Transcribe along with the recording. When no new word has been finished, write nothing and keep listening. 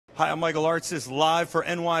Hi, I'm Michael Artsis, live for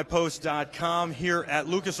NYPost.com here at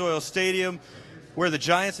Lucas Oil Stadium, where the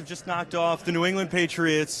Giants have just knocked off the New England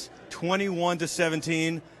Patriots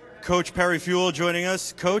 21-17. Coach Perry Fewell joining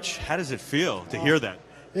us. Coach, how does it feel to hear that?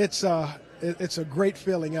 It's a great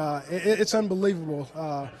feeling. It's unbelievable.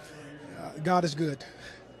 God is good.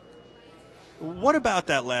 What about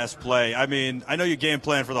that last play? I mean, I know you game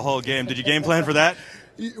planned for the whole game. Did you game plan for that?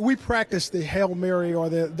 We practice the Hail Mary or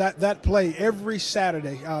that play every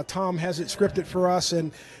Saturday. Tom has it scripted for us,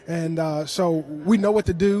 and so we know what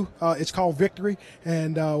to do. It's called victory,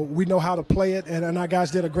 and we know how to play it, and our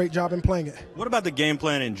guys did a great job in playing it. What about the game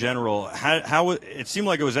plan in general? How it seemed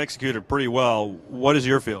like it was executed pretty well. What is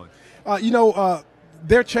your feeling?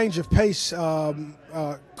 Their change of pace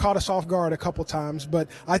caught us off guard a couple times, but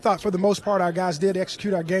I thought for the most part our guys did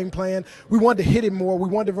execute our game plan. We wanted to hit him more. We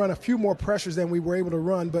wanted to run a few more pressures than we were able to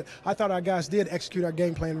run, but I thought our guys did execute our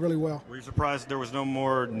game plan really well. Were you surprised there was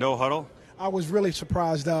no huddle? I was really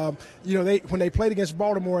surprised. When they played against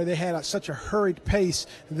Baltimore, they had such a hurried pace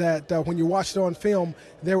that when you watched it on film,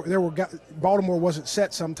 Baltimore wasn't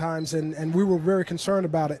set sometimes, and we were very concerned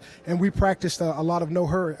about it. And we practiced a lot of no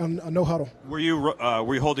huddle. Were you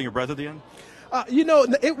holding your breath at the end?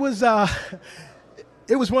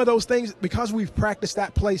 It was one of those things, because we've practiced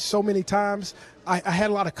that play so many times. I had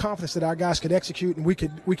a lot of confidence that our guys could execute and we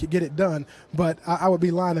could get it done. But I would be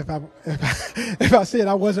lying if I said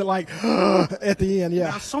I wasn't like at the end. Yeah.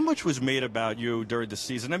 Now, so much was made about you during the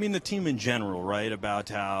season. I mean, the team in general, right? About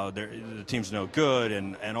how the team's no good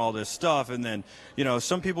and all this stuff. And then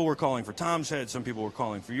some people were calling for Tom's head, some people were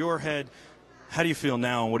calling for your head. How do you feel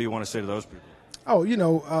now, and what do you want to say to those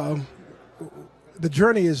people? The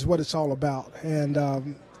journey is what it's all about,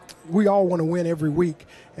 and we all want to win every week.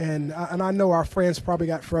 And I know our friends probably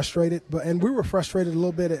got frustrated, and we were frustrated a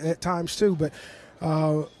little bit at times too. But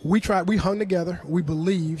we hung together, we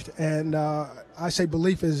believed, and I say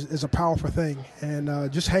belief is a powerful thing.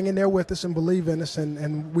 And just hang in there with us and believe in us,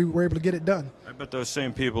 and we were able to get it done. I bet those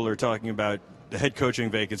same people are talking about the head coaching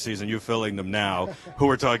vacancies and you filling them now, who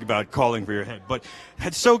are talking about calling for your head. But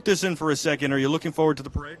had soaked this in for a second. Are you looking forward to the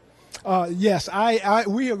parade? Yes,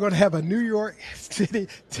 we are going to have a New York City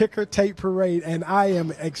ticker tape parade, and I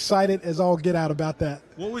am excited as all get out about that.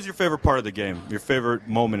 What was your favorite part of the game, your favorite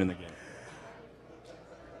moment in the game?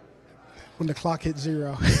 When the clock hit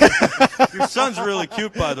 0. Your son's really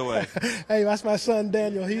cute, by the way. Hey, that's my son,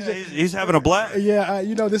 Daniel. He's having a blast. Yeah,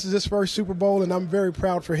 this is his first Super Bowl, and I'm very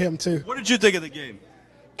proud for him, too. What did you think of the game?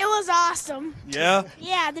 It was awesome. Yeah?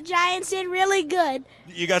 Yeah, the Giants did really good.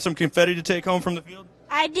 You got some confetti to take home from the field?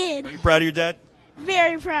 I did. Are you proud of your dad?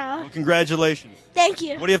 Very proud. Well, congratulations. Thank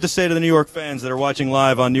you. What do you have to say to the New York fans that are watching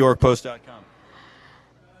live on NewYorkPost.com?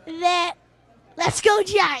 Let's go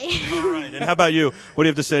Giants. All right. And how about you? What do you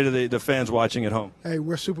have to say to the fans watching at home? Hey,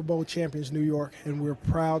 we're Super Bowl champions, New York, and we're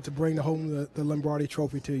proud to bring the Lombardi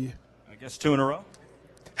Trophy to you. I guess 2 in a row.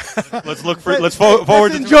 Let's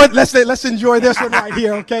forward to let's enjoy this one right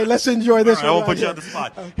here, okay? Let's enjoy this one. I won't put you on the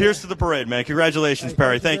spot. Okay. Here's to the parade, man. Congratulations,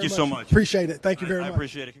 Perry. Thank you so much. Appreciate it. Thank you very much. I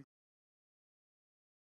appreciate it.